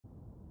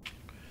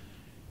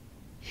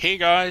Hey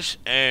guys,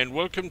 and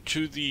welcome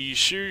to the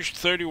Series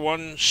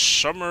 31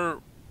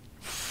 Summer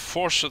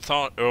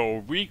Forzathon,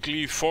 or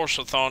Weekly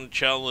Forzathon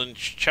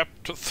Challenge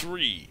Chapter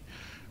 3,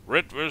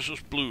 Red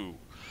versus Blue,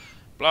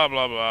 blah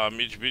blah blah,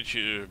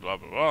 Mitsubishi, blah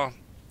blah blah.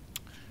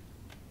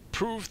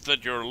 Prove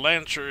that your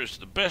Lancer is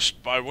the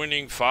best by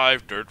winning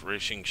 5 Dirt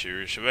Racing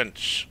Series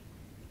events.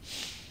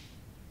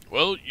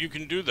 Well, you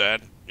can do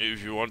that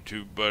if you want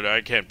to, but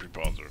I can't be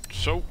bothered.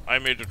 So, I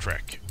made a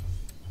track.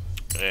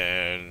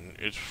 And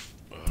it's...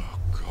 oh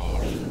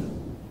god.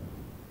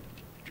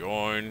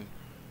 Join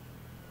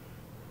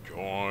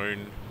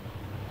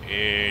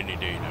any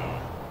day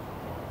now.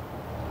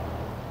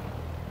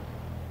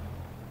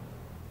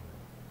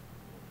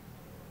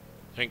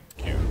 Thank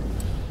you.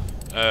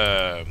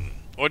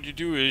 What you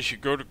do is you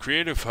go to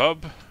Creative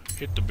Hub,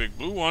 hit the big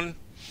blue one,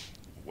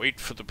 wait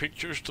for the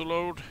pictures to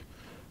load,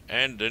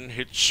 and then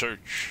hit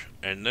search,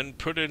 and then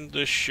put in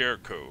this share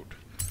code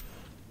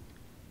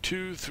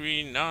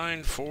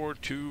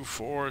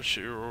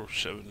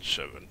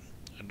 239424077.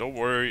 And don't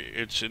worry,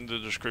 it's in the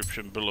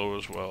description below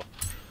as well.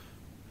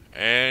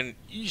 And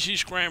easy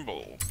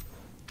scramble.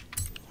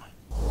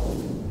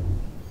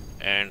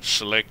 And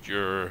select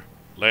your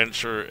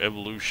Lancer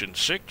Evolution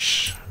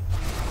 6.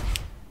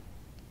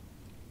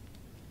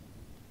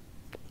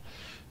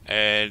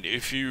 And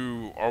if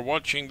you are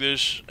watching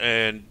this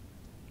and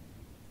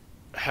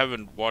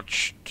haven't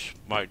watched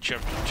my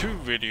Chapter 2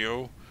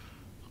 video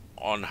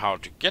on how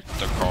to get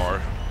the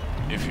car,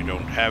 if you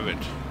don't have it,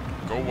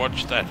 go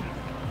watch that.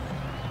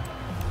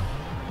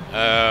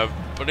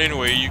 But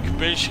anyway, you can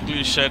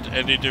basically set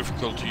any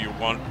difficulty you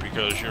want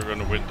because you're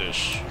gonna win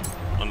this,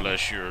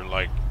 unless you're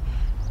like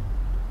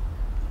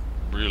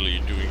really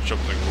doing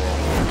something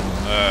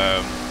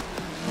wrong.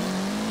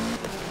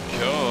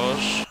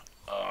 Because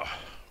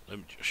let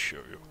me just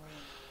show you.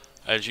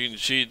 As you can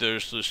see,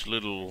 there's this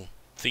little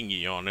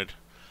thingy on it,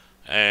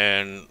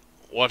 and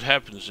what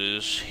happens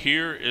is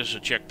here is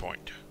a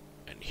checkpoint,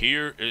 and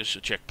here is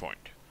a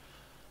checkpoint.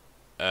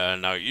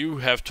 Now you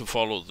have to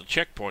follow the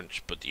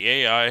checkpoints, but the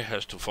AI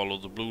has to follow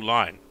the blue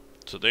line.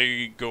 So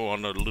they go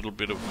on a little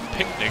bit of a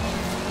picnic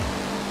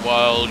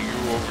while you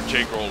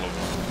overtake all of them.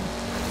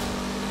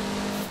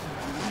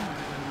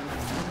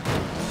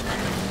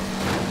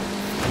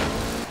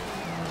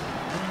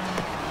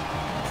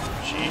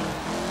 See?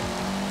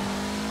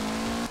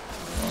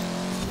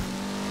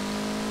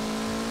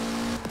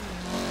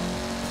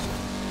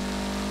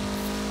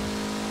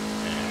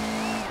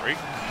 And brake.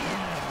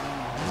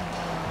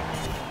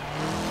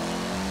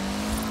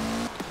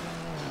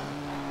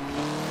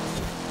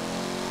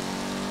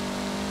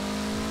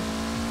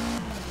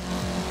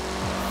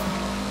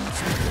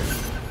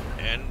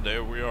 And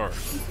there we are.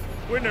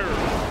 Winner!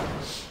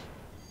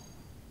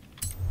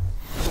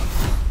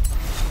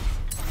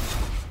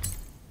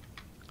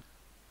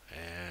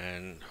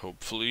 And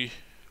hopefully,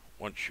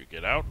 once you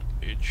get out,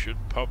 it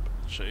should pop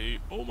and say,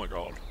 oh my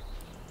god.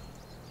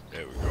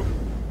 There we go.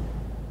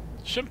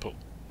 Simple,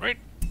 right?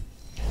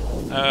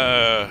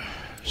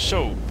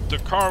 So, the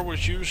car I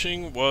was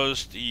using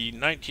was the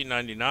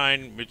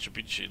 1999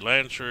 Mitsubishi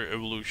Lancer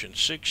Evolution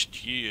 6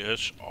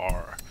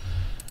 GSR.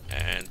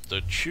 And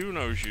the tune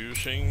I was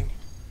using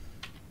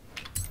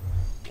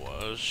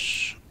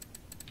was,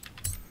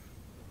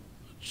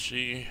 let's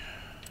see,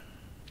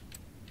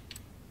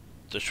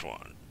 this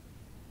one.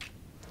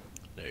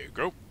 There you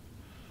go.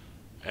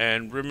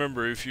 And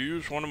remember, if you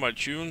use one of my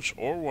tunes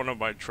or one of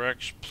my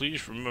tracks,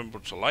 please remember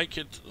to like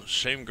it. The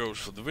same goes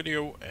for the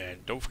video,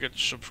 and don't forget to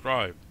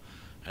subscribe.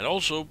 And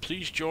also,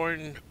 please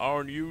join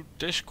our new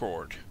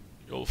Discord.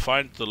 You'll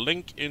find the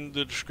link in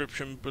the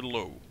description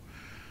below.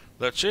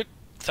 That's it.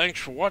 Thanks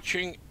for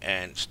watching,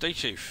 and stay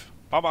safe.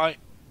 Bye-bye.